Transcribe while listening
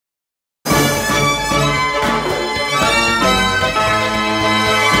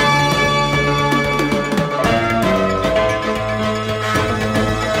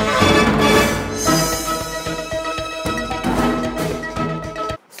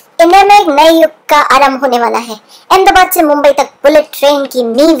India में एक नए युग का आरंभ होने वाला है। अहमदाबाद से मुंबई तक बुलेट ट्रेन की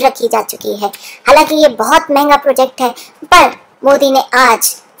नींव रखी जा चुकी है। हालांकि ये बहुत महंगा प्रोजेक्ट है, पर मोदी ने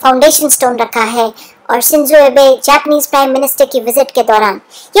आज फाउंडेशन स्टोन रखा है और शिंजो एबे जापानीज प्राइम मिनिस्टर की विजिट के दौरान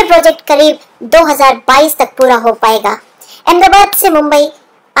ये प्रोजेक्ट करीब 2022 तक पूरा हो पाएगा। अहमदाबाद से मुंबई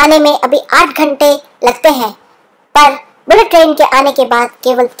आने में अभी 8 घंटे लगते हैं, पर बुलेट ट्रेन के आने के बाद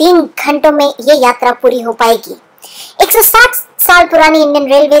केवल 3 घंटों में ये यात्रा पूरी हो पाएगी। 160 साल पुरानी इंडियन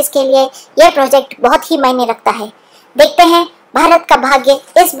रेलवेज के लिए यह प्रोजेक्ट बहुत ही मायने रखता है। देखते हैं भारत का भाग्य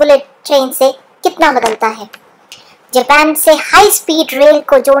इस बुलेट ट्रेन से कितना बदलता है। जापान से हाई स्पीड रेल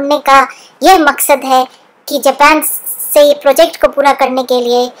को जोड़ने का यह मकसद है कि जापान से प्रोजेक्ट को पूरा करने के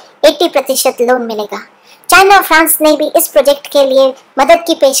लिए 80% लोन मिलेगा। चाइना और फ्रांस ने भी इस प्रोजेक्ट के लिए मदद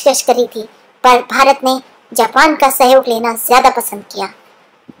की पेशकश करी थी, पर भारत ने जापान का सहयोग लेना ज्यादा पसंद किया।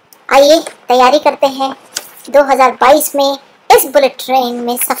 आइए तैयारी करते हैं 2022 में इस बुलेट ट्रेन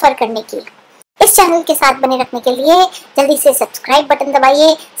में सफर करने की। इस चैनल के साथ बने रखने के लिए जल्दी से सब्सक्राइब बटन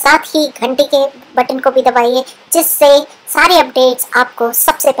दबाइए, साथ ही घंटी के बटन को भी दबाइए, जिससे सारे अपडेट्स आपको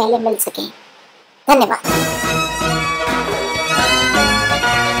सबसे पहले मिल सकें। धन्यवाद।